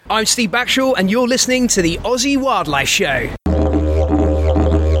I'm Steve Backshaw, and you're listening to the Aussie Wildlife Show.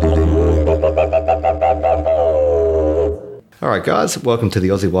 All right, guys, welcome to the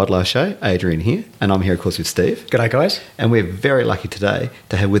Aussie Wildlife Show. Adrian here, and I'm here, of course, with Steve. G'day, guys. And we're very lucky today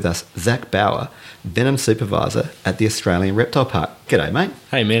to have with us Zach Bauer, Venom Supervisor at the Australian Reptile Park. G'day, mate.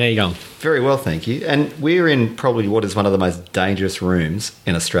 Hey, man, how you going? Very well, thank you. And we're in probably what is one of the most dangerous rooms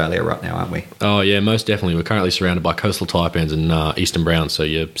in Australia right now, aren't we? Oh, yeah, most definitely. We're currently surrounded by coastal taipans and eastern browns, so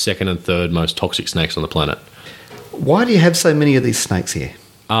your second and third most toxic snakes on the planet. Why do you have so many of these snakes here?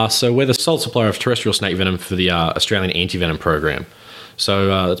 So we're the sole supplier of terrestrial snake venom for the Australian Anti-Venom Program.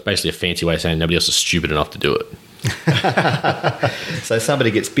 So that's basically a fancy way of saying nobody else is stupid enough to do it. So somebody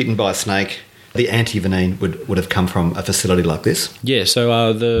gets bitten by a snake, the anti-venom would have come from a facility like this? Yeah,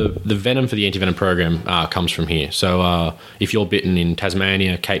 so the venom for the Anti-Venom Program comes from here. So if you're bitten in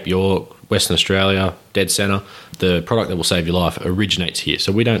Tasmania, Cape York, Western Australia, dead centre, the product that will save your life originates here.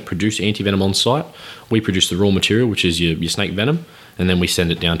 So we don't produce anti-venom on site. We produce the raw material, which is your snake venom, and then we send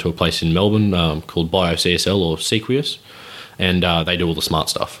it down to a place in Melbourne called BioCSL or Sequius, and they do all the smart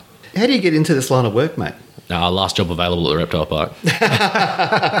stuff. How do you get into this line of work, mate? Last job available at the reptile park.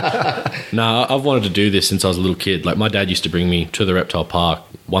 No, I've wanted to do this since I was a little kid. Like, my dad used to bring me to the reptile park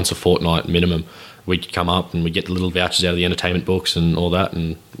once a fortnight minimum. We'd come up and we'd get the little vouchers out of the entertainment books and all that,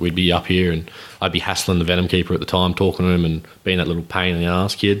 and we'd be up here and I'd be hassling the venom keeper at the time, talking to him and being that little pain in the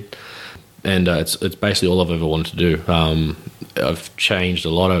arse kid. And it's basically all I've ever wanted to do. I've changed a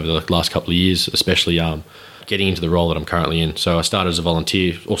lot over the last couple of years, especially getting into the role that I'm currently in. So I started as a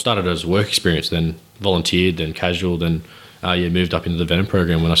volunteer, or started as a work experience, then volunteered, then casual, then moved up into the venom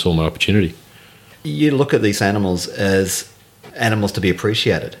program when I saw my opportunity. You look at these animals as animals to be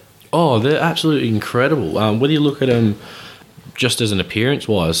appreciated. Oh, they're absolutely incredible. Whether you look at them just as an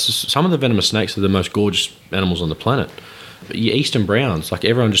appearance-wise, some of the venomous snakes are the most gorgeous animals on the planet. But your eastern browns, like,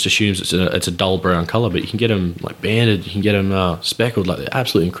 everyone just assumes it's a dull brown colour, but you can get them like banded, you can get them speckled, like, they're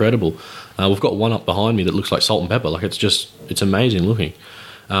absolutely incredible. We've got one up behind me that looks like salt and pepper, like, it's amazing looking.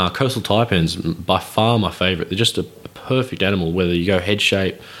 Coastal taipans, by far my favourite. They're just a perfect animal, whether you go head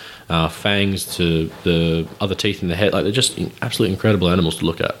shape, fangs to the other teeth in the head, like, they're just absolutely incredible animals to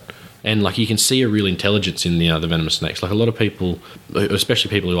look at. And, like, you can see a real intelligence in the venomous snakes. Like, a lot of people,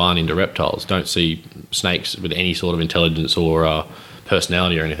 especially people who aren't into reptiles, don't see snakes with any sort of intelligence or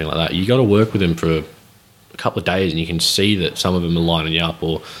personality or anything like that. You got to work with them for a couple of days and you can see that some of them are lining you up,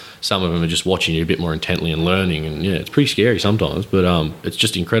 or some of them are just watching you a bit more intently and learning. And, yeah, it's pretty scary sometimes, but it's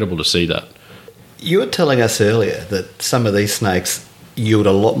just incredible to see that. You were telling us earlier that some of these snakes yield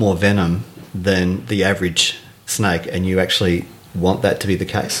a lot more venom than the average snake, and you actually want that to be the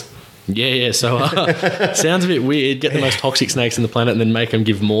case? Yeah. So sounds a bit weird. Get the most toxic snakes on the planet and then make them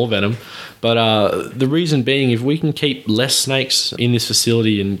give more venom. But the reason being, if we can keep less snakes in this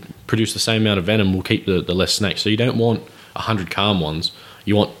facility and produce the same amount of venom, we'll keep the less snakes. So you don't want 100 calm ones.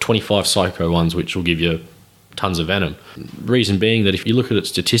 You want 25 psycho ones, which will give you tons of venom. Reason being that if you look at it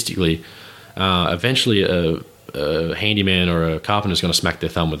statistically, eventually a handyman or a carpenter is going to smack their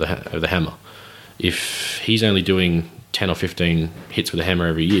thumb with a hammer. If he's only doing 10 or 15 hits with a hammer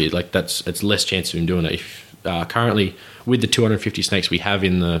every year, like, it's less chance of him doing it. If currently, with the 250 snakes we have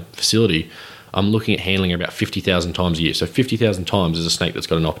in the facility, I'm looking at handling about 50,000 times a year. So 50,000 times is a snake that's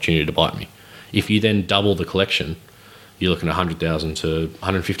got an opportunity to bite me. If you then double the collection, you're looking at 100,000 to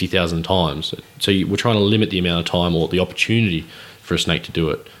 150,000 times. So we're trying to limit the amount of time or the opportunity for a snake to do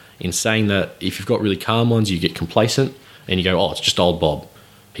it. In saying that, if you've got really calm ones, you get complacent and you go, oh, it's just old Bob.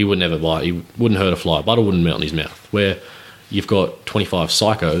 He would never bite. He wouldn't hurt a fly. Butter wouldn't melt in his mouth. Where you've got 25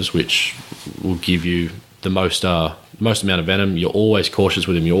 psychos, which will give you the most amount of venom. You're always cautious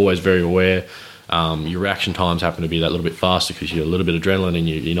with them. You're always very aware. Your reaction times happen to be that little bit faster because you're a little bit of adrenaline and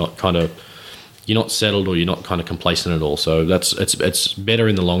you're not settled, or you're not kind of complacent at all. So it's better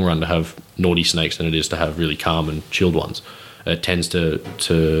in the long run to have naughty snakes than it is to have really calm and chilled ones. It tends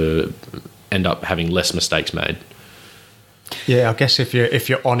to end up having less mistakes made. Yeah, I guess if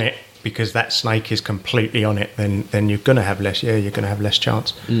you're on it because that snake is completely on it, then you're going to have less. Yeah, you're going to have less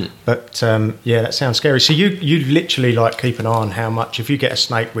chance. But that sounds scary. So you literally, like, keep an eye on how much. If you get a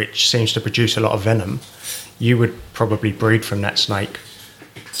snake which seems to produce a lot of venom, you would probably breed from that snake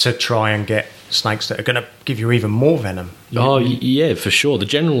to try and get snakes that are going to give you even more venom. Yeah, for sure. The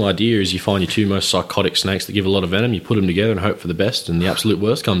general idea is you find your two most psychotic snakes that give a lot of venom, you put them together and hope for the best, and the absolute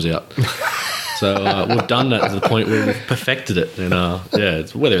worst comes out. So we've done that to the point where we've perfected it. And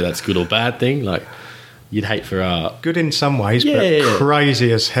it's, whether that's good or bad thing, like, you'd hate for... good in some ways, but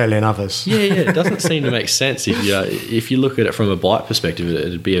crazy as hell in others. Yeah. It doesn't seem to make sense. If you look at it from a bite perspective,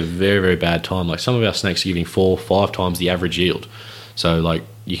 it'd be a very, very bad time. Like, some of our snakes are giving 4 or 5 times the average yield. So, like,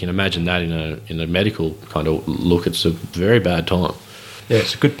 you can imagine that in a medical kind of look, it's a very bad time. Yeah,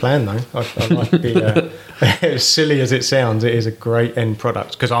 it's a good plan though. I like the as silly as it sounds, it is a great end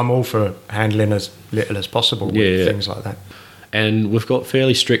product, because I'm all for handling as little as possible with things like that. And we've got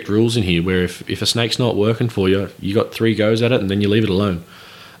fairly strict rules in here where if a snake's not working for you, you got 3 goes at it and then you leave it alone.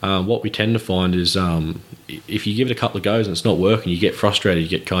 What we tend to find is if you give it a couple of goes and it's not working, you get frustrated, you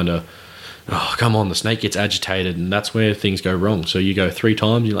get kind of, oh, come on, the snake gets agitated, and that's where things go wrong. So you go 3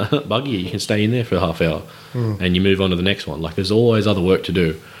 times, you're like, buggy, you can stay in there for a half hour, and you move on to the next one. Like, there's always other work to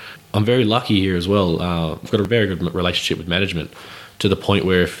do. I'm very lucky here as well. I've got a very good relationship with management, to the point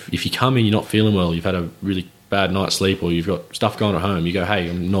where if you come in, you're not feeling well, you've had a really bad night's sleep, or you've got stuff going at home, you go, hey,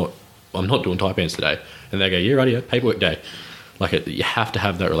 I'm not doing Taipans today. And they go, yeah, rightio, paperwork day. Like, you have to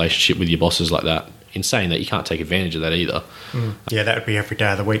have that relationship with your bosses like that. In saying that, you can't take advantage of that either. Yeah, that would be every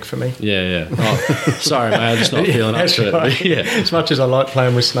day of the week for me. Yeah. Oh, sorry, mate, I'm just not feeling up to it. Yeah. As much as I like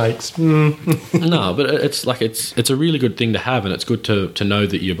playing with snakes. No, but it's like it's a really good thing to have, and it's good to know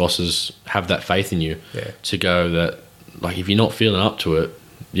that your bosses have that faith in you. Yeah. To go that, like, if you're not feeling up to it,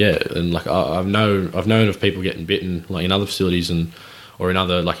 yeah, and like I've known of people getting bitten, like in other facilities or in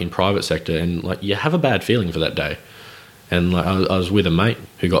other, like in private sector, and like you have a bad feeling for that day. And like I was with a mate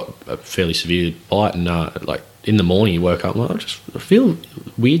who got a fairly severe bite, and like in the morning he woke up, like, I feel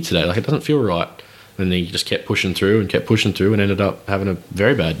weird today, like it doesn't feel right. And then he just kept pushing through and ended up having a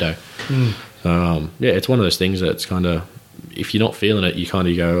very bad day. So yeah, it's one of those things that it's kind of, if you're not feeling it, you kind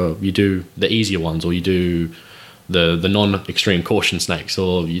of go, oh, you do the easier ones, or you do the non-extreme caution snakes,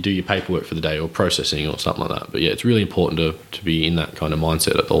 or you do your paperwork for the day, or processing, or something like that. But yeah, it's really important to be in that kind of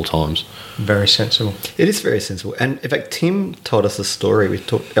mindset at all times. Very sensible. It is very sensible. And in fact, Tim told us a story. We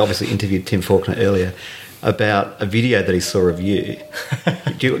obviously interviewed Tim Faulkner earlier about a video that he saw of you.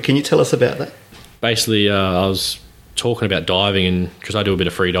 Can you tell us about that? Basically, I was talking about diving, and because I do a bit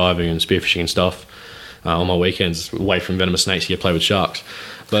of free diving and spearfishing and stuff on my weekends away from venomous snakes, you play with sharks.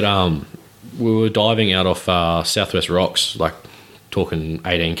 But we were diving out off Southwest Rocks, like talking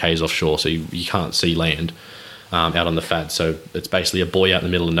 18 k's offshore, so you can't see land out on the FAD. So it's basically a buoy out in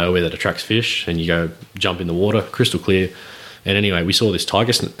the middle of nowhere that attracts fish, and you go jump in the water, crystal clear. And anyway, we saw this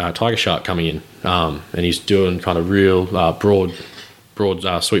tiger shark coming in, and he's doing kind of real broad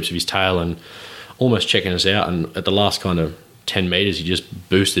sweeps of his tail and almost checking us out. And at the last kind of 10 metres, he just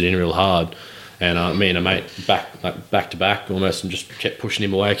boosted in real hard. And me and a mate back to back almost, and just kept pushing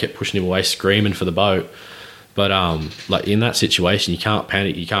him away, screaming for the boat. But like in that situation, you can't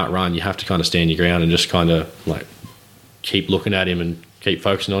panic, you can't run, you have to kind of stand your ground and just kind of like keep looking at him and keep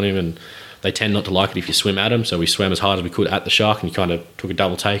focusing on him. And they tend not to like it if you swim at him, so we swam as hard as we could at the shark, and you kind of took a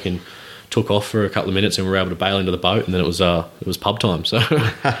double take and took off for a couple of minutes, and we were able to bail into the boat, and then it was pub time. So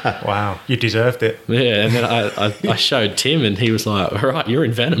wow, you deserved it. Yeah, and then I showed Tim, and he was like, all right, you're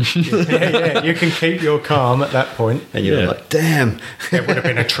in venom. yeah, you can keep your calm at that point. And you're like, damn. There would have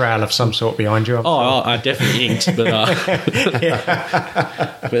been a trail of some sort behind you. I definitely inked, but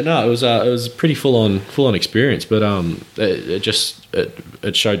but no, it was a pretty full on experience. But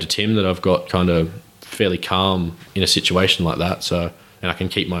it showed to Tim that I've got kind of fairly calm in a situation like that. So. And I can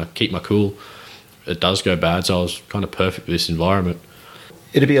keep my cool. It does go bad, so I was kind of perfect for this environment.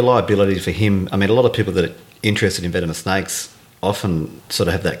 It'd be a liability for him. I mean, a lot of people that are interested in venomous snakes often sort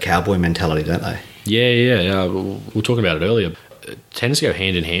of have that cowboy mentality, don't they? Yeah. We were talking about it earlier. It tends to go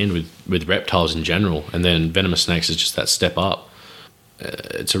hand in hand with reptiles in general, and then venomous snakes is just that step up.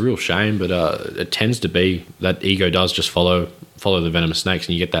 It's a real shame, but it tends to be that ego does just follow the venomous snakes,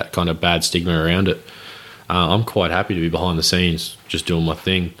 and you get that kind of bad stigma around it. I'm quite happy to be behind the scenes, just doing my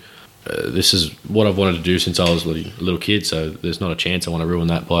thing. This is what I've wanted to do since I was a little kid, so there's not a chance I want to ruin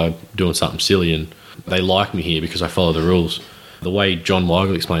that by doing something silly. And they like me here because I follow the rules. The way John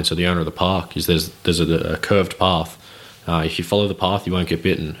Weigel explained, so the owner of the park, is there's a curved path. If you follow the path, you won't get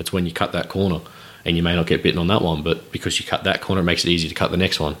bitten. It's when you cut that corner, and you may not get bitten on that one, but because you cut that corner, it makes it easy to cut the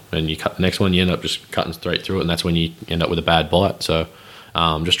next one. And you cut the next one, you end up just cutting straight through it, and that's when you end up with a bad bite. So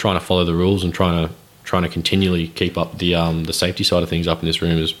just trying to follow the rules and trying to continually keep up the safety side of things up in this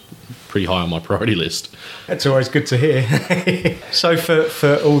room is pretty high on my priority list. That's always good to hear. So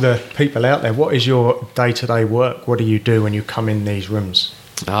for all the people out there, what is your day-to-day work? What do you do when you come in these rooms?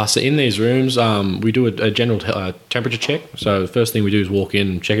 So in these rooms, we do a general temperature check. So the first thing we do is walk in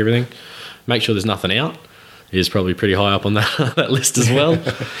and check everything, make sure there's nothing out. Is probably pretty high up on that list as well.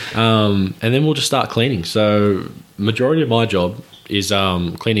 And then we'll just start cleaning. So majority of my job is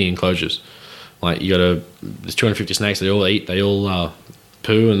cleaning enclosures. Like there's 250 snakes. They all eat. They all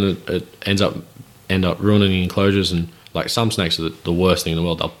poo, and it end up ruining the enclosures. And like some snakes are the worst thing in the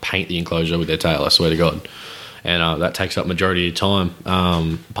world. They'll paint the enclosure with their tail. I swear to God. and that takes up majority of your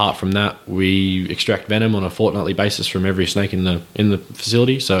time. Apart from that, we extract venom on a fortnightly basis from every snake in the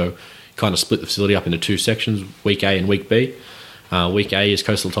facility. So kind of split the facility up into two sections, week A and week B. Week A is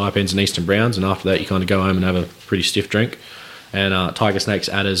coastal taipans and eastern browns, and after that you kind of go home and have a pretty stiff drink. And tiger snakes,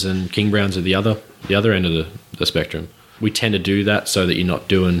 adders, and king browns are the other end of the spectrum. We tend to do that so that you're not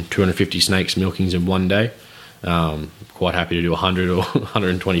doing 250 snakes milkings in one day. Quite happy to do 100 or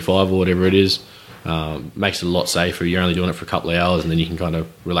 125 or whatever it is. Makes it a lot safer. You're only doing it for a couple of hours, and then you can kind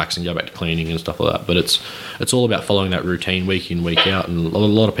of relax and go back to cleaning and stuff like that. But it's all about following that routine week in, week out, and a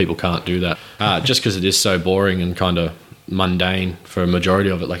lot of people can't do that just because it is so boring and kind of mundane for a majority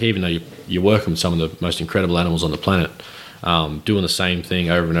of it. Like, even though you're working with some of the most incredible animals on the planet, doing the same thing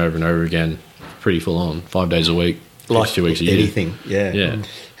over and over and over again, pretty full on, 5 days a week, like 2 weeks a year. Anything, yeah.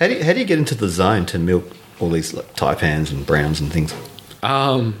 How do you get into the zone to milk all these like taipans and browns and things?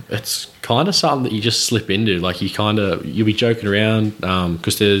 It's kind of something that you just slip into. Like, you'll be joking around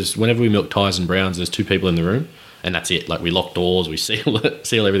because whenever we milk ties and browns, there's two people in the room, and that's it. Like, we lock doors, we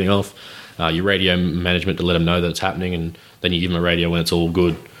seal everything off. Your radio management to let them know that it's happening, and then you give them a radio when it's all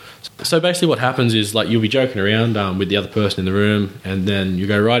good. So basically what happens is, like, you'll be joking around with the other person in the room, and then you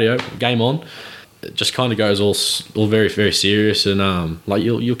go, radio, game on. It just kind of goes all very, very serious, and like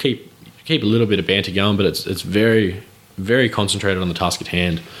you'll keep a little bit of banter going, but it's very, very concentrated on the task at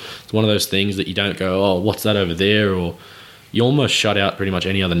hand. It's one of those things that you don't go, oh, what's that over there? Or you almost shut out pretty much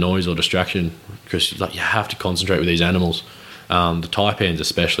any other noise or distraction, because like, you have to concentrate with these animals. The taipans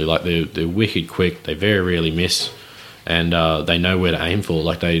especially, like they're wicked quick. They very rarely miss, and they know where to aim for.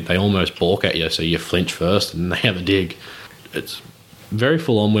 Like they almost balk at you, so you flinch first and they have a dig. It's very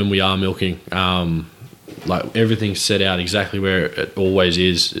full on when we are milking. Like, everything's set out exactly where it always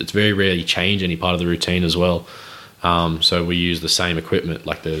is. It's very rarely change any part of the routine as well. So we use the same equipment.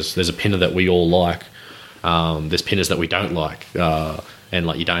 Like, there's a pinner that we all like. There's pinners that we don't like. And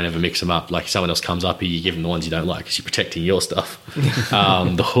like, you don't ever mix them up. Like, someone else comes up here, you give them the ones you don't like because you're protecting your stuff.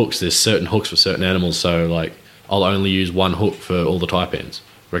 The hooks, there's certain hooks for certain animals. So like, I'll only use one hook for all the taipans,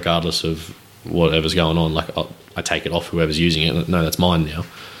 regardless of whatever's going on. Like, I take it off whoever's using it. No, that's mine now,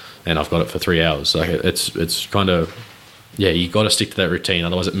 and I've got it for 3 hours. Like, it's kind of, yeah, you got to stick to that routine,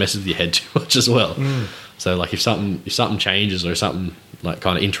 otherwise it messes with your head too much as well. So like, if something changes or something like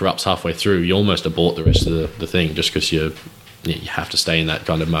kind of interrupts halfway through, you almost abort the rest of the thing just because you have to stay in that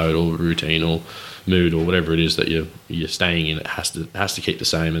kind of mode or routine or mood or whatever it is that you're staying in. It has to keep the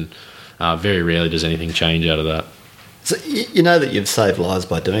same, and very rarely does anything change out of that. So you know that you've saved lives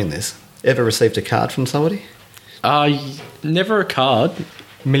by doing this. Ever received a card from somebody? Never a card.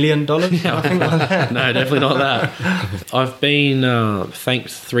 $1 million? Nothing like that. No, definitely not that. I've been thanked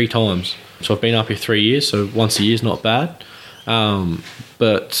 3 times. So I've been up here 3 years, so once a year is not bad.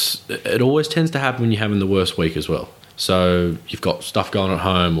 But it always tends to happen when you're having the worst week as well. So you've got stuff going on at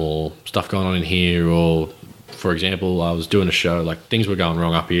home or stuff going on in here, or, for example, I was doing a show, like, things were going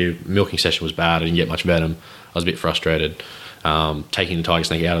wrong up here. Milking session was bad. I didn't get much venom. I was a bit frustrated. Taking the tiger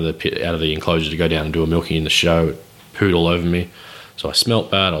snake out of the pit, out of the enclosure to go down and do a milking in the show, it pooed all over me. So I smelt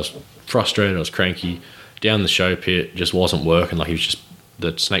bad. I was frustrated. I was cranky. Down the show pit, just wasn't working. Like,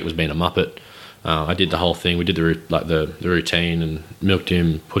 the snake was being a muppet. I did the whole thing. We did the routine and milked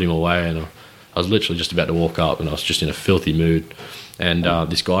him, put him away, and I was literally just about to walk up, and I was just in a filthy mood. And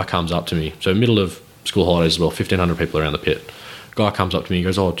this guy comes up to me. So middle of school holidays as well, 1,500 people around the pit. Guy comes up to me and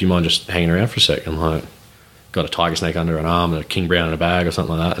goes, "Oh, do you mind just hanging around for a sec?" I'm like, got a tiger snake under an arm and a king brown in a bag or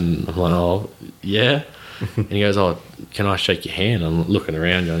something like that. And I'm like, "Oh, yeah." And he goes, "Oh, can I shake your hand?" I'm looking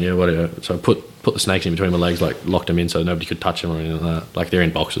around going, "Yeah, whatever." So I put the snakes in between my legs, like locked them in so nobody could touch them or anything like that. Like, they're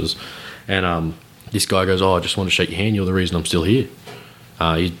in boxes. And this guy goes, "Oh, I just want to shake your hand. You're the reason I'm still here."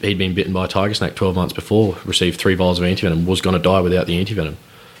 He'd been bitten by a tiger snake 12 months before, received 3 vials of antivenom, was going to die without the antivenom,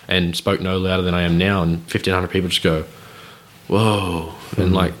 and spoke no louder than I am now. And 1,500 people just go, "Whoa."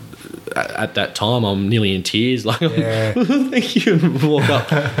 And like, at that time, I'm nearly in tears. Like, yeah. Thank you, and walk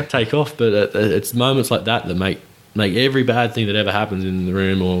up, take off. But it's moments like that make every bad thing that ever happens in the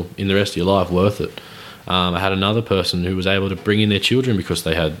room or in the rest of your life worth it. I had another person who was able to bring in their children because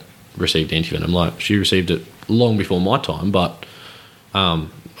they had received antivenom. Like, she received it long before my time, but I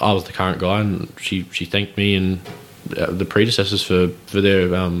was the current guy, and she thanked me and the predecessors for their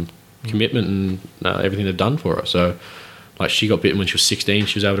commitment and everything they've done for her. So, like, she got bitten when she was 16.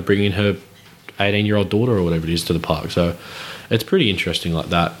 She was able to bring in her 18-year-old daughter or whatever it is to the park. So it's pretty interesting like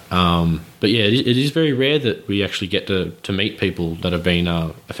that. But yeah, it is very rare that we actually get to meet people that have been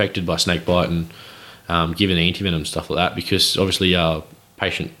affected by snake bite and given antivenom, stuff like that, because obviously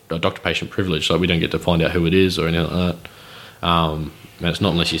doctor-patient privilege, so we don't get to find out who it is or anything like that. And it's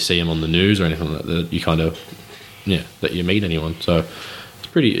not unless you see them on the news or anything like that you kind of that you meet anyone. So it's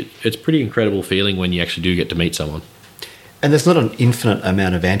pretty incredible feeling when you actually do get to meet someone. And there's not an infinite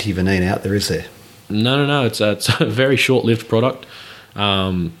amount of antivenin out there, is there? No. It's a very short-lived product.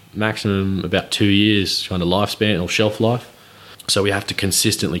 Maximum about 2 years kind of lifespan or shelf life. So we have to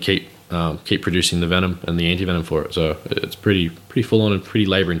consistently keep producing the venom and the antivenom for it. So it's pretty full on and pretty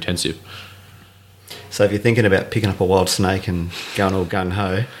labour intensive. So if you're thinking about picking up a wild snake and going all gung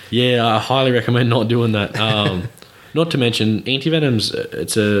ho, yeah, I highly recommend not doing that. Not to mention antivenoms.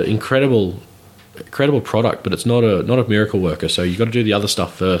 It's an incredible product, but it's not a miracle worker. So you've got to do the other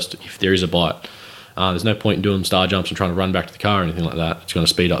stuff first if there is a bite. There's no point in doing star jumps and trying to run back to the car or anything like that. It's going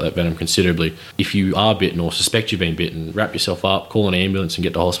to speed up that venom considerably. If you are bitten or suspect you've been bitten, wrap yourself up, call an ambulance and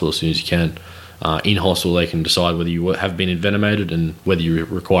get to hospital as soon as you can. In hospital, they can decide whether you have been envenomated and whether you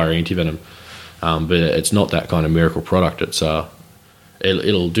require antivenom. But it's not that kind of miracle product.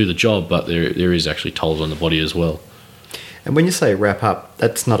 It'll do the job, but there is actually tolls on the body as well. And when you say wrap up,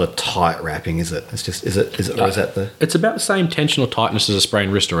 that's not a tight wrapping, is it? It's just is it or is that the? It's about the same tension or tightness as a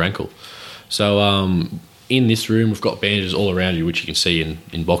sprained wrist or ankle. So in this room, we've got bandages all around you, which you can see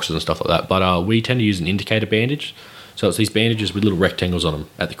in boxes and stuff like that. But we tend to use an indicator bandage. So it's these bandages with little rectangles on them.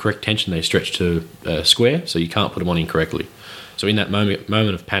 At the correct tension, they stretch to square, so you can't put them on incorrectly. So in that moment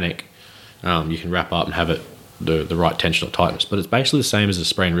of panic, you can wrap up and have it the right tension or tightness. But it's basically the same as a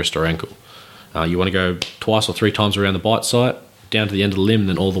sprained wrist or ankle. You want to go 2 or 3 times around the bite site, down to the end of the limb, and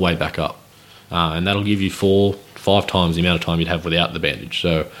then all the way back up. And that'll give you 4-5 times the amount of time you'd have without the bandage.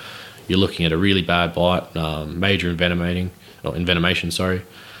 So you're looking at a really bad bite, major envenomation, sorry.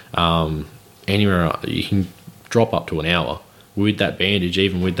 Anywhere you can drop up to an hour. With that bandage,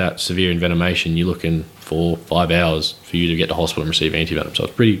 even with that severe envenomation, you're looking 4-5 hours for you to get to hospital and receive antivenom. So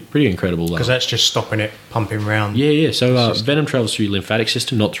it's pretty incredible. Because that's just stopping it pumping around. Yeah. So venom travels through your lymphatic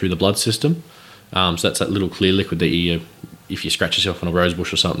system, not through the blood system. So that's that little clear liquid that if you scratch yourself on a rose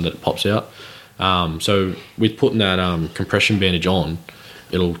bush or something, that it pops out. So with putting that compression bandage on,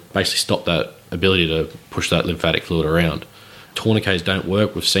 it'll basically stop that ability to push that lymphatic fluid around. Tourniquets don't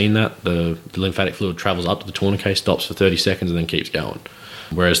work. We've seen that. The lymphatic fluid travels up to the tourniquet, stops for 30 seconds and then keeps going.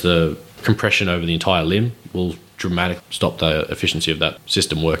 Whereas the compression over the entire limb will dramatically stop the efficiency of that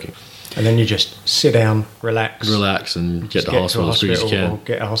system working. And then you just sit down, relax and get to hospital as quick as you can. Or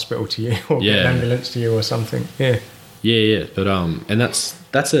get a hospital to you, or get an ambulance to you or something. Yeah. But and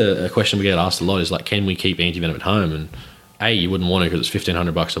that's a question we get asked a lot, is like, can we keep antivenom at home? And A, you wouldn't want to because it's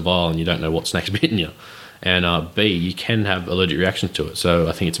 $1,500 a vial and you don't know what snake's bitten you. And B, you can have allergic reactions to it. So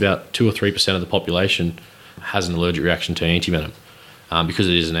I think it's about 2 or 3% of the population has an allergic reaction to antivenom because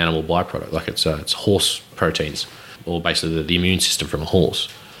it is an animal byproduct. Like it's horse proteins, or basically the immune system from a horse.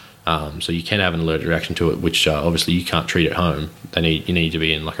 So you can have an allergic reaction to it, which obviously you can't treat at home. You need to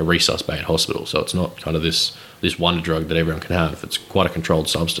be in like a resus bay at hospital. So it's not kind of this wonder drug that everyone can have. It's quite a controlled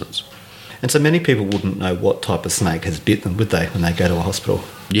substance. And so many people wouldn't know what type of snake has bit them, would they, when they go to a hospital?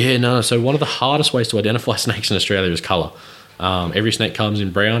 Yeah, no. So one of the hardest ways to identify snakes in Australia is colour. Every snake comes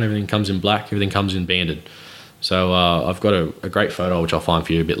in brown, everything comes in black, everything comes in banded. So I've got a great photo, which I'll find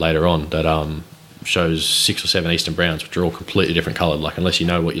for you a bit later on, that shows 6 or 7 eastern browns, which are all completely different coloured. Like, unless you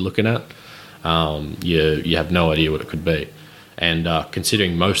know what you're looking at, you have no idea what it could be. And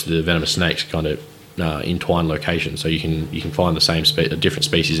considering most of the venomous snakes kind of entwined location, so you can find the same different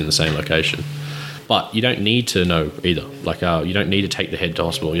species in the same location, but you don't need to know either. Like you don't need to take the head to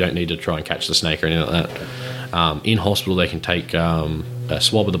hospital. You don't need to try and catch the snake or anything like that. In hospital, they can take a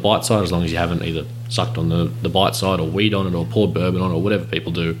swab of the bite side, as long as you haven't either sucked on the bite side or weed on it or poured bourbon on it or whatever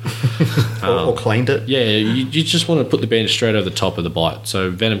people do. Or cleaned it. Yeah, you just want to put the bandage straight over the top of the bite,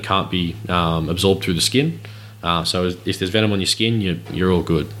 so venom can't be absorbed through the skin. So if there's venom on your skin, you're all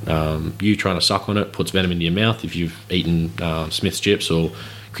good. You trying to suck on it puts venom into your mouth. If you've eaten Smith's chips or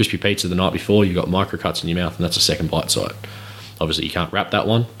crispy pizza the night before, you've got microcuts in your mouth, and that's a second bite site. Obviously, you can't wrap that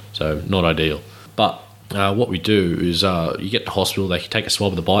one, so not ideal. But what we do is you get to hospital, they can take a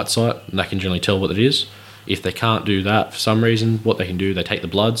swab of the bite site, and they can generally tell what it is. If they can't do that for some reason, what they can do, they take the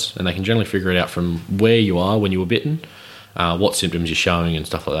bloods, and they can generally figure it out from where you are when you were bitten, what symptoms you're showing and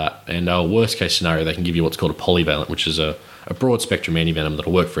stuff like that. And worst case scenario, they can give you what's called a polyvalent, which is a broad spectrum antivenom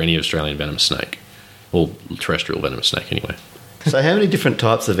that'll work for any Australian venomous snake, or terrestrial venomous snake anyway. So how many different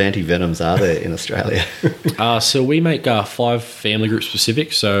types of antivenoms are there in Australia? So we make 5 family group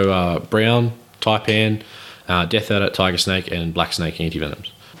specific, so brown, taipan, death adder, tiger snake, and black snake antivenoms.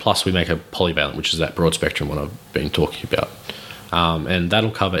 Plus we make a polyvalent, which is that broad spectrum one I've been talking about. And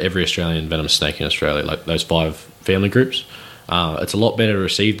that'll cover every Australian venomous snake in Australia, like those 5 family groups. It's a lot better to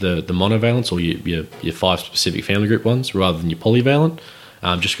receive the monovalents or your 5 specific family group ones rather than your polyvalent,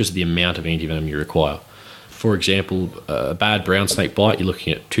 just because of the amount of antivenom you require. for example, a bad brown snake bite, you're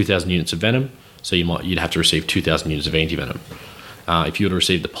looking at 2,000 units of venom, so you'd have to receive 2,000 units of antivenom. If you were to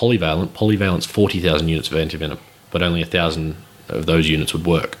receive the polyvalent's 40,000 units of antivenom, but only 1,000 of those units would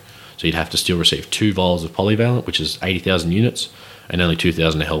work. So you'd have to still receive 2 vials of polyvalent, which is 80,000 units, and only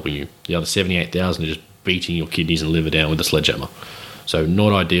 2,000 are helping you. The other 78,000 are just beating your kidneys and liver down with a sledgehammer. So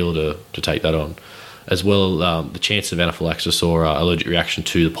not ideal to take that on. As well, the chance of anaphylaxis or allergic reaction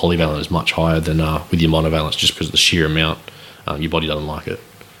to the polyvalent is much higher than with your monovalents, just because of the sheer amount. Your body doesn't like it.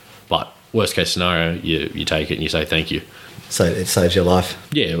 But worst case scenario, you take it and you say thank you. So it saves your life.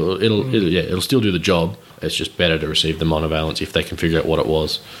 Yeah, well, it'll still do the job. It's just better to receive the monovalents if they can figure out what it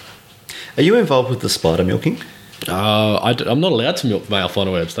was. Are you involved with the spider milking? I'm not allowed to milk male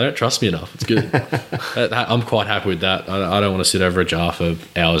funnelwebs. They don't trust me enough. It's good. I'm quite happy with that. I don't want to sit over a jar for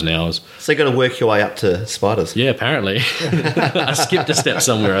hours and hours. So you've got to work your way up to spiders? Yeah, apparently. I skipped a step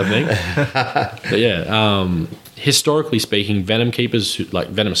somewhere, I think. But yeah, historically speaking, venom keepers, like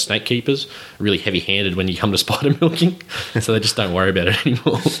venomous snake keepers, are really heavy-handed when you come to spider milking. So they just don't worry about it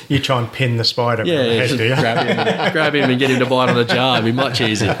anymore. You try and pin the spider. Yeah, the head, do you? grab him and get him to bite on a jar. It'd be much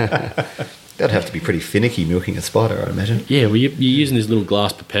easier. That'd have to be pretty finicky milking a spider, I imagine. Yeah, well, you're using this little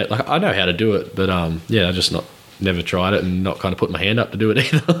glass pipette. Like, I know how to do it, but yeah, I just never tried it and not kind of put my hand up to do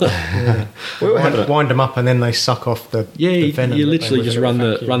it either. Wind them up and then they suck off the the venom. You literally just run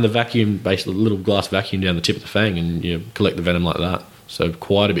the vacuum, basically little glass vacuum down the tip of the fang, and you collect the venom like that. So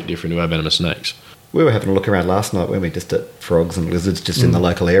quite a bit different to our venomous snakes. We were having a look around last night when we just at frogs and lizards just in the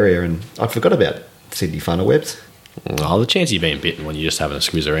local area, and I forgot about Sydney funnel webs. Oh, the chance of you being bitten when you're just having a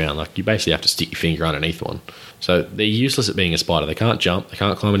squiz around, like you basically have to stick your finger underneath one. So they're useless at being a spider. They can't jump, they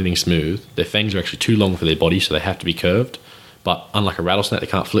can't climb anything smooth. Their fangs are actually too long for their body, so they have to be curved. But unlike a rattlesnake, they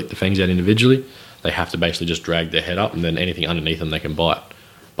can't flick the fangs out individually. They have to basically just drag their head up, and then anything underneath them they can bite.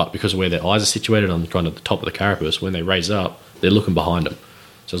 But because of where their eyes are situated on kind of the top of the carapace, when they raise up, they're looking behind them.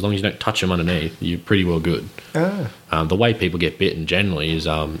 So as long as you don't touch them underneath, you're pretty well good. The way people get bitten generally is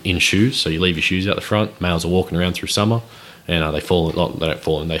in shoes. So you leave your shoes out the front. Males are walking around through summer, and they don't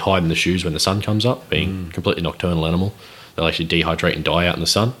fall in. They hide in the shoes when the sun comes up, being a completely nocturnal animal. They'll actually dehydrate and die out in the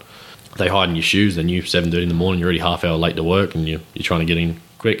sun. They hide in your shoes, then you 7:30 in the morning, you're already half hour late to work, and you're trying to get in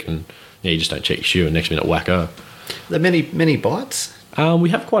quick, and you just don't check your shoe, and next minute wacko. Are there many bites? We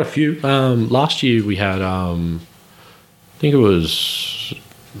have quite a few. Last year we had, I think it was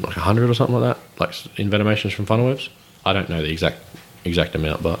like 100 or something like that, like envenomations from funnel webs. I don't know the exact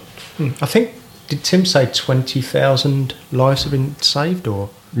amount, but I think, did Tim say 20,000 lives have been saved, or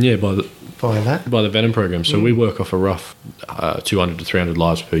yeah, by the venom program. So we work off a rough 200 to 300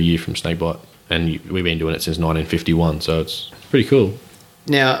 lives per year from snakebite, and we've been doing it since 1951. So it's pretty cool.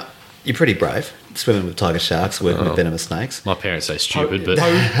 Now you're pretty brave, swimming with tiger sharks, working with venomous snakes. My parents say stupid, but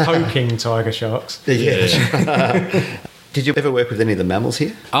poking tiger sharks. Yeah. Did you ever work with any of the mammals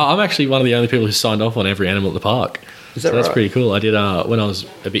here? I'm actually one of the only people who signed off on every animal at the park. Is that so that's right? pretty cool. I did when I was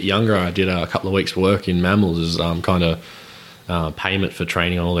a bit younger. I did a couple of weeks' work in mammals as kind of payment for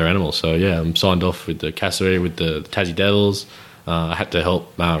training on all their animals. So yeah, I'm signed off with the cassowary, with the Tassie Devils. I had to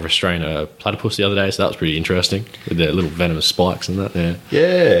help restrain a platypus the other day, so that was pretty interesting with their little venomous spikes and that. Yeah.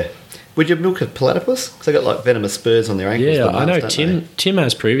 Yeah. Would you milk a platypus? Because they got like venomous spurs on their ankles. Yeah, the I males, know. don't Tim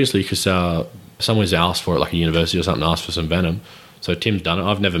has previously, because someone's asked for it, like a university or something, asked for some venom. So Tim's done it.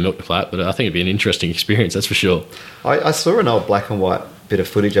 I've never milked a plat, but I think it'd be an interesting experience, that's for sure. I saw an old black and white bit of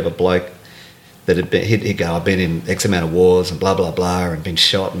footage of a bloke that had been, he'd go, I've been in X amount of wars and blah, blah, blah, and been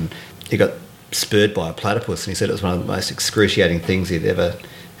shot, and he got spurred by a platypus, and he said it was one of the most excruciating things he'd ever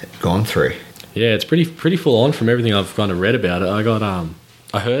gone through. Yeah, it's pretty full on from everything I've kind of read about it.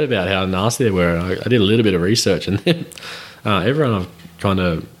 I heard about how nasty they were, and I did a little bit of research, and then everyone I've kind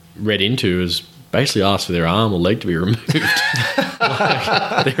of read into has basically asked for their arm or leg to be removed.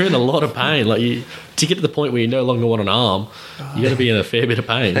 They're in a lot of pain. Like to get to the point where you no longer want an arm, you got to be in a fair bit of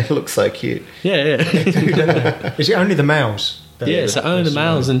pain. They look so cute. Yeah. Is it only the males? Yeah, so only the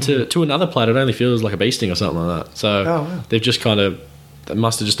males, and to another plat, it only feels like a bee sting or something like that. So they've just kind of, they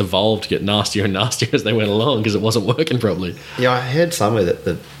must have just evolved to get nastier and nastier as they went along because it wasn't working properly. Yeah, I heard somewhere that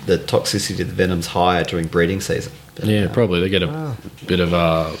the toxicity of the venom's higher during breeding season. But, yeah, probably. They get a bit of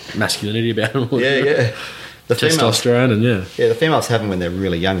masculinity about them. Yeah. The testosterone, and yeah, the females have them when they're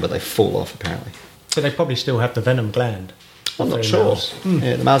really young, but they fall off apparently. So they probably still have the venom gland. I'm not sure.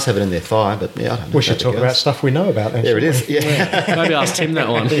 Yeah, the males have it in their thigh, but yeah, I don't know. We should talk about stuff we know about then. There it is. Yeah. Maybe ask Tim that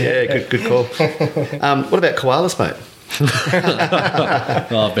one. Yeah, good call. What about koalas, mate?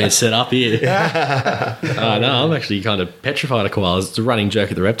 I've been set up here. No, I'm actually kind of petrified of koalas. It's a running joke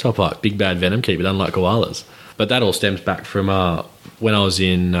at the reptile park. Big bad venom keeper, unlike koalas. But that all stems back from when I was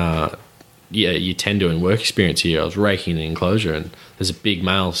in you tend to in work experience here. I was raking the enclosure, and there's a big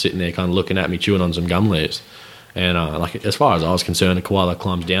male sitting there kind of looking at me, chewing on some gum leaves. And like, as far as I was concerned, a koala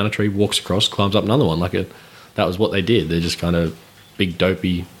climbs down a tree, walks across, climbs up another one. That was what they did. They're just kind of big,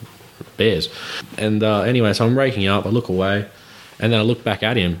 dopey bears. And anyway, so I'm raking up, I look away, and then I look back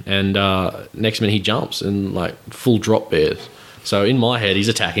at him, and next minute he jumps, and like full drop bears. So in my head, he's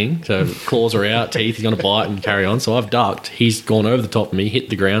attacking. So claws are out, teeth, he's going to bite and carry on. So I've ducked. He's gone over the top of me,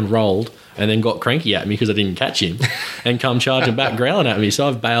 hit the ground, rolled, and then got cranky at me because I didn't catch him and come charging back, growling at me. So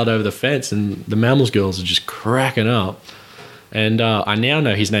I've bailed over the fence, and the mammals girls are just cracking up. And I now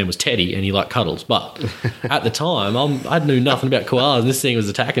know his name was Teddy, and he liked cuddles. But at the time, I knew nothing about koalas, and this thing was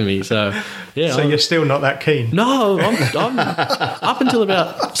attacking me. So yeah. So you're still not that keen? No, I'm up until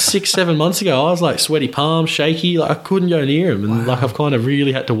about 6-7 months ago, I was like sweaty palms, shaky. Like I couldn't go near him, and like I've kind of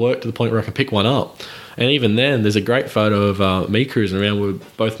really had to work to the point where I can pick one up. And even then, there's a great photo of me cruising around where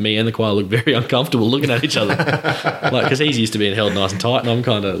both me and the koala look very uncomfortable looking at each other. Like, because he's used to being held nice and tight, and I'm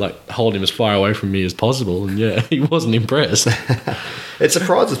kind of like holding him as far away from me as possible. And yeah, he wasn't impressed. It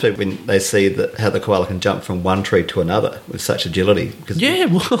surprises people when they see that how the koala can jump from one tree to another with such agility. Yeah,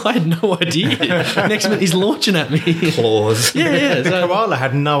 well, I had no idea. Next minute, he's launching at me. Claws. Yeah. The koala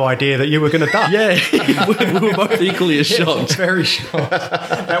had no idea that you were going to duck. Yeah, we were both equally as shocked. Very shocked.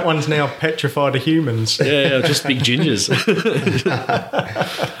 That one's now petrified of humans. Yeah, just big gingers.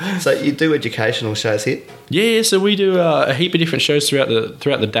 So you do educational shows here? Yeah, so we do a heap of different shows throughout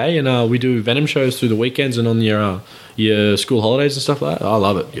the day, and we do venom shows through the weekends and on your school holidays and stuff like that. I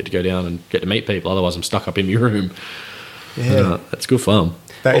love it. Get to go down and get to meet people. Otherwise, I'm stuck up in my room. Yeah, it's good fun.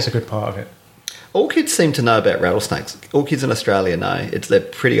 That is a good part of it. All kids seem to know about rattlesnakes. All kids in Australia know. They're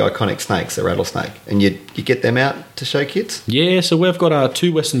pretty iconic snakes, a rattlesnake. And you get them out to show kids? Yeah, so we've got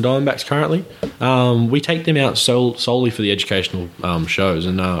 2 Western Diamondbacks currently. We take them out solely for the educational shows.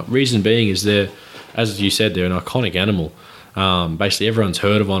 And reason being is they're, as you said, they're an iconic animal. Basically, everyone's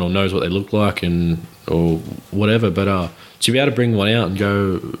heard of one or knows what they look like or whatever. But to be able to bring one out and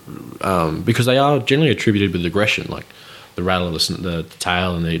go... because they are generally attributed with aggression, like the rattle of the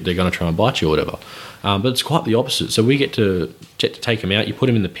tail, and they're going to try and bite you or whatever. But it's quite the opposite. So we get to take them out. You put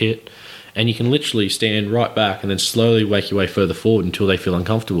them in the pit, and you can literally stand right back and then slowly wake your way further forward until they feel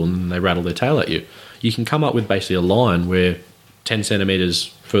uncomfortable, and then they rattle their tail at you. You can come up with basically a line where 10 centimetres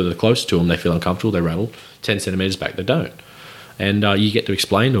further close to them, they feel uncomfortable, they rattle. 10 centimetres back, they don't. And you get to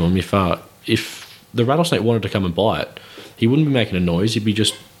explain to them if the rattlesnake wanted to come and bite, he wouldn't be making a noise. He'd be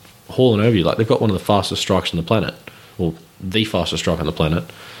just hauling over you. Like, they've got one of the fastest strikes on the planet, or the fastest strike on the planet.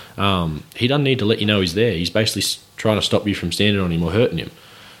 He doesn't need to let you know he's there. He's basically trying to stop you from standing on him or hurting him.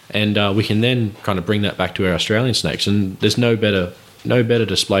 And we can then kind of bring that back to our Australian snakes. And there's no better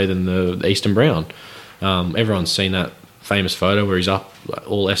display than the Eastern Brown. Everyone's seen that famous photo where he's up,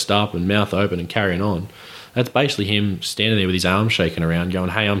 all essed up and mouth open and carrying on. That's basically him standing there with his arms shaking around going,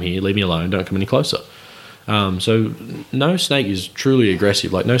 hey, I'm here, leave me alone, don't come any closer. So no snake is truly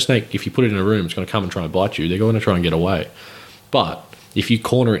aggressive. Like, no snake, if you put it in a room, it's going to come and try and bite you. They're going to try and get away. But if you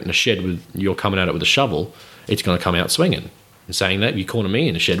corner it in a shed with you're coming at it with a shovel, it's going to come out swinging. And saying that, you corner me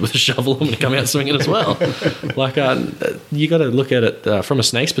in a shed with a shovel, I'm going to come out swinging as well. Like, you got to look at it from a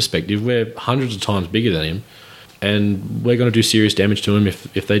snake's perspective. We're hundreds of times bigger than him, and we're going to do serious damage to him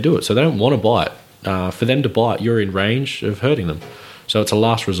if they do it. So they don't want to bite. For them to bite, you're in range of hurting them. So it's a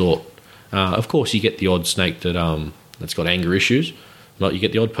last resort. Of course, you get the odd snake that's got anger issues. Like, you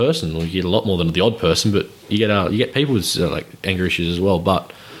get the odd person, or you get a lot more than the odd person, but you get people with like anger issues as well.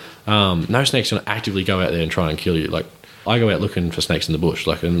 But no snake's going to actively go out there and try and kill you. Like, I go out looking for snakes in the bush,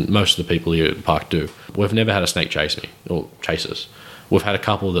 like, and most of the people here at the park do. We've never had a snake chase me or chase us. We've had a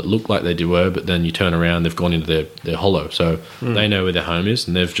couple that look like they were, but then you turn around, they've gone into their hollow. So they know where their home is,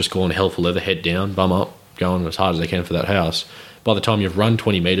 and they've just gone hell for leather, head down, bum up, going as hard as they can for that house. By the time you've run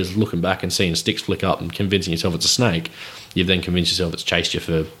 20 metres, looking back and seeing sticks flick up and convincing yourself it's a snake, you've then convinced yourself it's chased you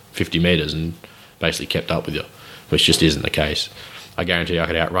for 50 metres and basically kept up with you, which just isn't the case. I guarantee I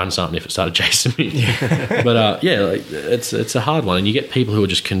could outrun something if it started chasing me. But like, it's a hard one, and you get people who are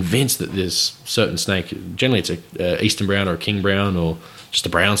just convinced that there's certain snake. Generally, it's a Eastern Brown or a King Brown or just a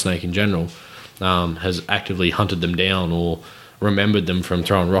brown snake in general, has actively hunted them down or remembered them from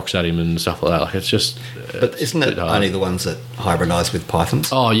throwing rocks at him and stuff like that. Like, it's just. But isn't it only the ones that hybridise with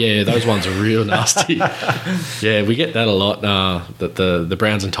pythons? Oh yeah, those ones are real nasty. Yeah, we get that a lot. That the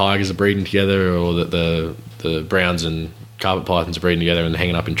browns and tigers are breeding together, or that the browns and carpet pythons are breeding together and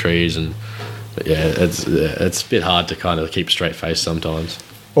hanging up in trees, and it's a bit hard to kind of keep a straight face sometimes.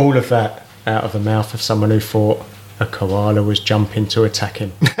 All of that out of the mouth of someone who fought a koala was jumping to attack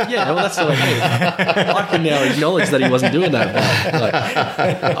him. Yeah, well, that's what I mean. I can now acknowledge that he wasn't doing that. But,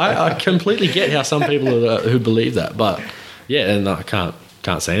 like, I completely get how some people who believe that, but yeah, and I can't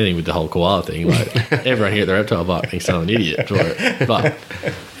say anything with the whole koala thing. Like, everyone here at the reptile park thinks I'm an idiot for it, but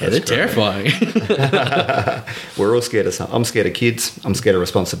yeah, they're terrifying. We're all scared of something. I'm scared of kids. I'm scared of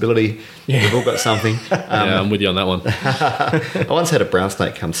responsibility. Yeah. We've all got something. Yeah, I'm with you on that one. I once had a brown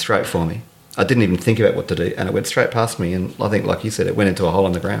snake come straight for me. I didn't even think about what to do, and it went straight past me, and I think, like you said, it went into a hole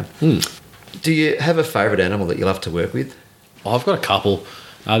in the ground. Do you have a favourite animal that you love to work with? I've got a couple.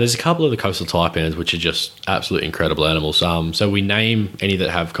 There's a couple of the coastal taipans which are just absolutely incredible animals. So we name any that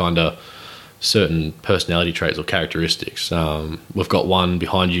have kind of certain personality traits or characteristics. We've got one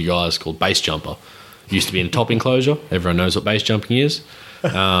behind you guys called base jumper. Used to be in top enclosure. Everyone knows what base jumping is.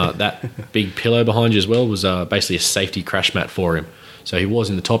 That big pillow behind you as well was basically a safety crash mat for him. So he was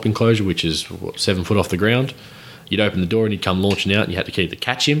in the top enclosure, which is 7 foot off the ground. You'd open the door and he'd come launching out, and you had to either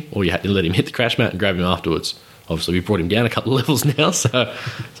catch him or you had to let him hit the crash mat and grab him afterwards. Obviously, we brought him down a couple of levels now, so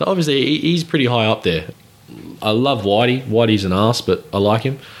obviously he's pretty high up there. I love Whitey. Whitey's an arse, but I like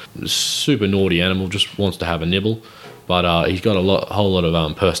him. Super naughty animal, just wants to have a nibble, but he's got a whole lot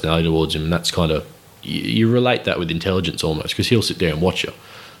of personality towards him, and that's kind of, you relate that with intelligence almost, because he'll sit there and watch you.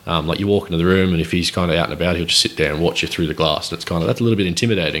 Like you walk into the room, and if he's kind of out and about, he'll just sit there and watch you through the glass. And that's a little bit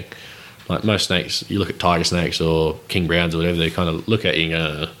intimidating. Like most snakes, you look at tiger snakes or king browns or whatever, they kind of look at you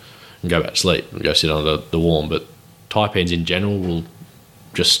and go back to sleep and go sit on the warm. But taipans in general will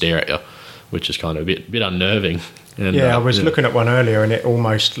just stare at you, which is kind of a bit unnerving. And, I was looking at one earlier, and it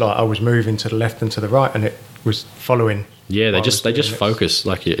almost like I was moving to the left and to the right, and it was following. Yeah, they just focus.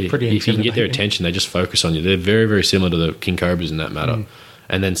 Like if you can get their attention, they just focus on you. They're very, very similar to the king cobras in that matter.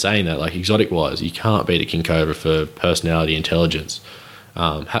 And then saying that, like exotic wise, you can't beat a king cobra for personality, intelligence.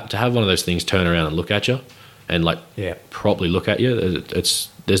 To have one of those things turn around and look at you, and properly look at you,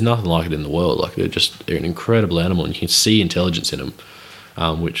 there's nothing like it in the world. Like they're an incredible animal, and you can see intelligence in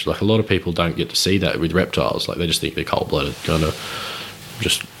them, which like a lot of people don't get to see that with reptiles. Like they just think they're cold blooded, kind of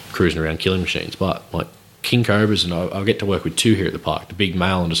just cruising around killing machines. But like king cobras, and I get to work with 2 here at the park: the big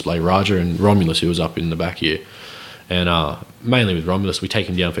male on display, Raja, and Romulus, who was up in the back here. And mainly with Romulus, we take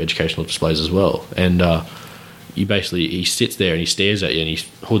him down for educational displays as well. And he sits there and he stares at you and he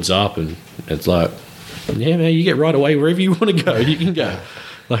hoods up, and it's like, yeah, man, you get right away wherever you want to go, you can go.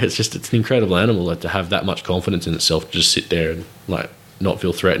 Like it's an incredible animal, like to have that much confidence in itself, to just sit there and like not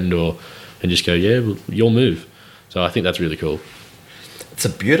feel threatened and just go, yeah, well, you'll move. So I think that's really cool. It's a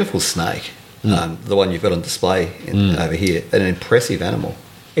beautiful snake, the one you've got on display over here. An impressive animal.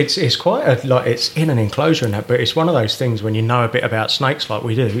 It's quite it's in an enclosure and that, but it's one of those things when you know a bit about snakes like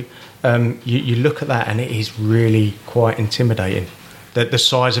we do, you look at that and it is really quite intimidating. The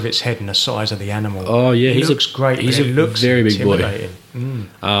size of its head and the size of the animal. Oh yeah, he looks great. He's a very big boy.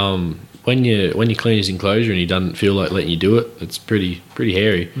 When you clean his enclosure and he doesn't feel like letting you do it, it's pretty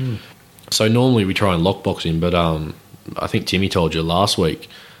hairy. So normally we try and lockbox him, but I think Timmy told you last week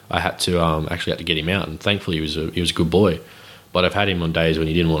I had to actually had to get him out, and thankfully he was a good boy. But I've had him on days when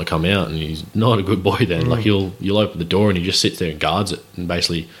he didn't want to come out, and he's not a good boy then. Like you'll open the door and he just sits there and guards it, and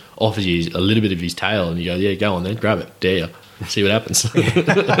basically offers you a little bit of his tail, and you go, yeah, go on then, grab it, dare you, see what happens.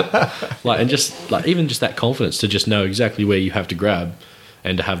 Even just that confidence to just know exactly where you have to grab,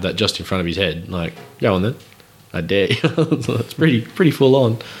 and to have that just in front of his head, like, go on then, I dare you. So it's pretty full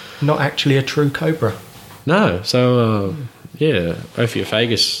on. Not actually a true cobra. No, so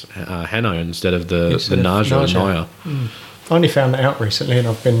Ophiophagus Hanno instead of the Naja or Naya. I only found that out recently, and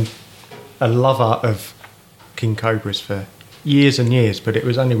I've been a lover of king cobras for years and years, but it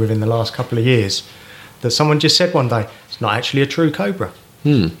was only within the last couple of years that someone just said one day, it's not actually a true cobra.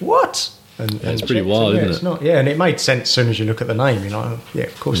 What? And it's pretty wild, isn't it? It's not. Yeah, and it made sense as soon as you look at the name. You're like, yeah,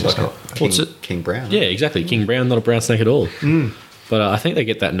 of course it's not. King brown. Yeah, exactly. King brown, not a brown snake at all. But I think they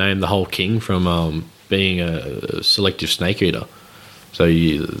get that name, the whole king, from being a selective snake eater. So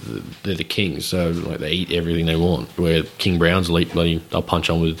they're the kings, so like they eat everything they want. Where king browns will eat, they'll punch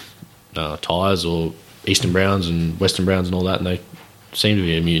on with tyres, or eastern browns and western browns and all that, and they seem to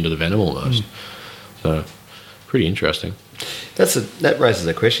be immune to the venom almost. So pretty interesting. That raises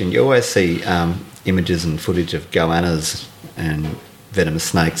a question. You always see images and footage of goannas and venomous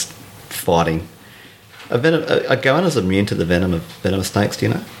snakes fighting. Are goannas immune to the venom of venomous snakes? Do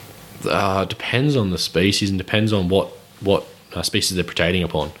you know? Depends on the species and depends on what species they're predating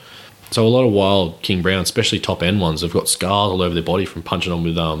upon. So a lot of wild king browns, especially top end ones, have got scars all over their body from punching on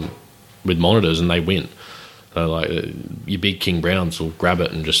with monitors, and they win. So like your big king browns will grab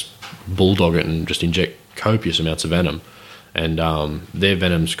it and just bulldog it and just inject copious amounts of venom, and their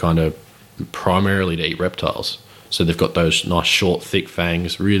venom's kind of primarily to eat reptiles. So they've got those nice short, thick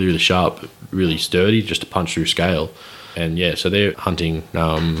fangs, really, really sharp, really sturdy, just to punch through scale. And yeah, so they're hunting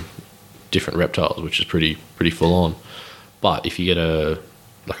different reptiles, which is pretty full on. But if you get a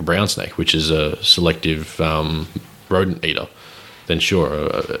brown snake, which is a selective rodent eater, then sure,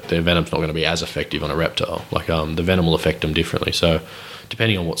 their venom's not going to be as effective on a reptile. Like the venom will affect them differently. So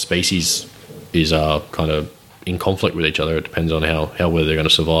depending on what species is kind of in conflict with each other, it depends on how well they're going to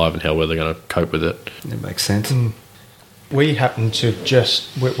survive and how well they're going to cope with it. It makes sense. We happened to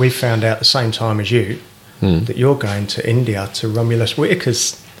we found out the same time as you that you're going to India to Romulus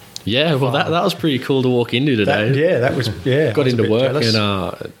Whitaker's. Yeah, well, that was pretty cool to walk into today. That was, yeah. Got into work jealous.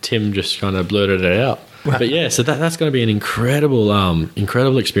 and Tim just kind of blurted it out. But yeah, so that's going to be an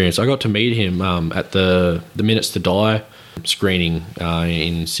incredible experience. I got to meet him at the Minutes to Die screening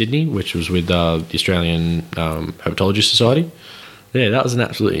in Sydney, which was with the Australian Herpetology Society. Yeah, that was an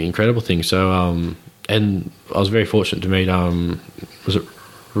absolutely incredible thing. So, and I was very fortunate to meet, was it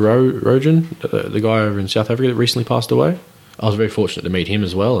Rogan, the guy over in South Africa that recently passed away? I was very fortunate to meet him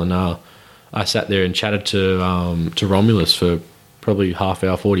as well, and I sat there and chatted to Romulus for probably half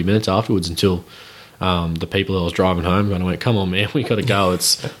hour, 40 minutes afterwards until the people I was driving home kind of went, "Come on, man, we got to go.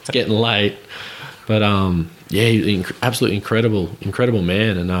 It's getting late." But yeah, absolutely incredible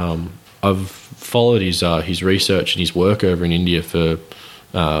man, and I've followed his research and his work over in India for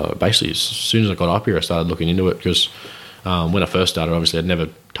basically as soon as I got up here, I started looking into it because when I first started, obviously I'd never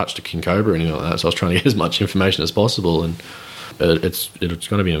touched a king cobra or anything like that, so I was trying to get as much information as possible, and it's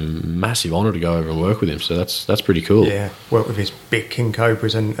going to be a massive honour to go over and work with him. So that's pretty cool. Yeah, work with his big king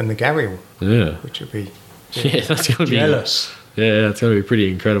cobras and the gharial. Yeah, which would be that's going to be jealous. Yeah, it's going to be a pretty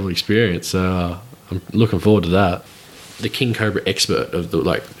incredible experience. So I'm looking forward to that. The king cobra expert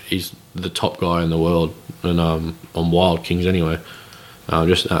he's the top guy in the world, and on wild kings anyway.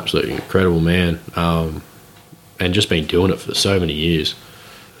 Just an absolutely incredible man, and just been doing it for so many years.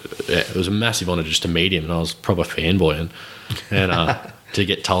 Yeah, it was a massive honour just to meet him, and I was proper fanboying. And to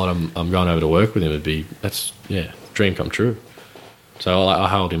get told I'm going over to work with him, that's dream come true. So I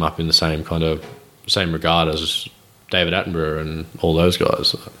held him up in the same regard as David Attenborough and all those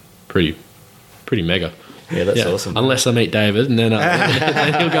guys. Pretty mega. Yeah, that's awesome. Unless I meet David, and then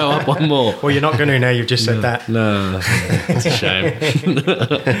he'll go up one more. Well, you're not going to now. You've just said that. No, it's a shame.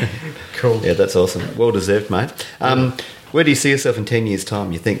 Cool. Yeah, that's awesome. Well deserved, mate. Where do you see yourself in 10 years'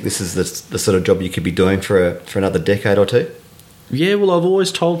 time? You think this is the sort of job you could be doing for another decade or two? Yeah, well, I've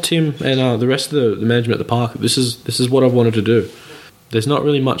always told Tim and the rest of the management at the park this is what I've wanted to do. There's not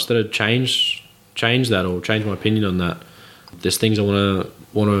really much that would change that or change my opinion on that. There's things I want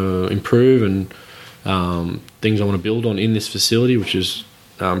to improve and things I want to build on in this facility, which is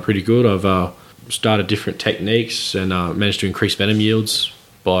pretty good. I've started different techniques and managed to increase venom yields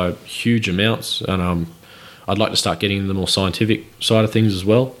by huge amounts, and I'd like to start getting into the more scientific side of things as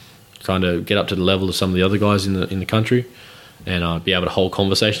well, kind of get up to the level of some of the other guys in the country, and be able to hold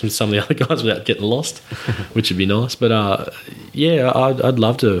conversations with some of the other guys without getting lost, which would be nice. But yeah, I'd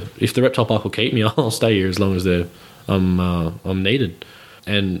love to. If the reptile park will keep me, I'll stay here as long as I'm needed.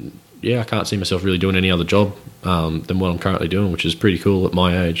 And yeah, I can't see myself really doing any other job than what I'm currently doing, which is pretty cool at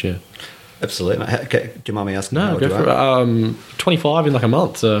my age. Yeah, absolutely. Okay, do you mind me asking? No, go for it. 25 in like a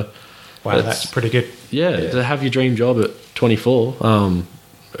month. So wow, that's pretty good. Yeah, to have your dream job at 24,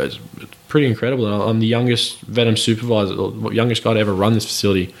 it's pretty incredible. I'm the youngest venom supervisor, or youngest guy to ever run this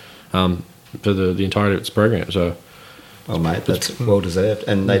facility for the entirety of its program. So, well, mate, that's well deserved,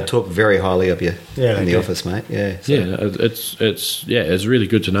 and they talk very highly of you in the office, mate. Yeah, so. Yeah, it's really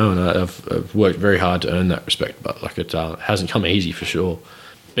good to know, and I've worked very hard to earn that respect. But like it hasn't come easy for sure.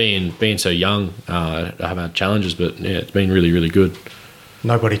 Being so young, I have had challenges, but yeah, it's been really, really good.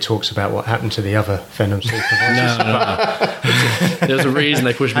 Nobody talks about what happened to the other venom supervisors. No. There's a reason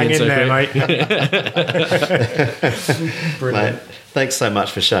they pushed me in so quick. Mate. Brilliant. Mate, thanks so much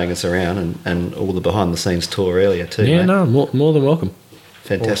for showing us around and all the behind-the-scenes tour earlier too. Yeah, mate. no, more than welcome.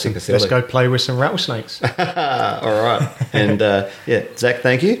 Fantastic Awesome. facility. Let's go play with some rattlesnakes. All right. And yeah, Zach,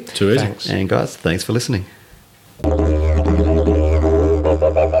 thank you. Too easy. Thanks. And guys, thanks for listening.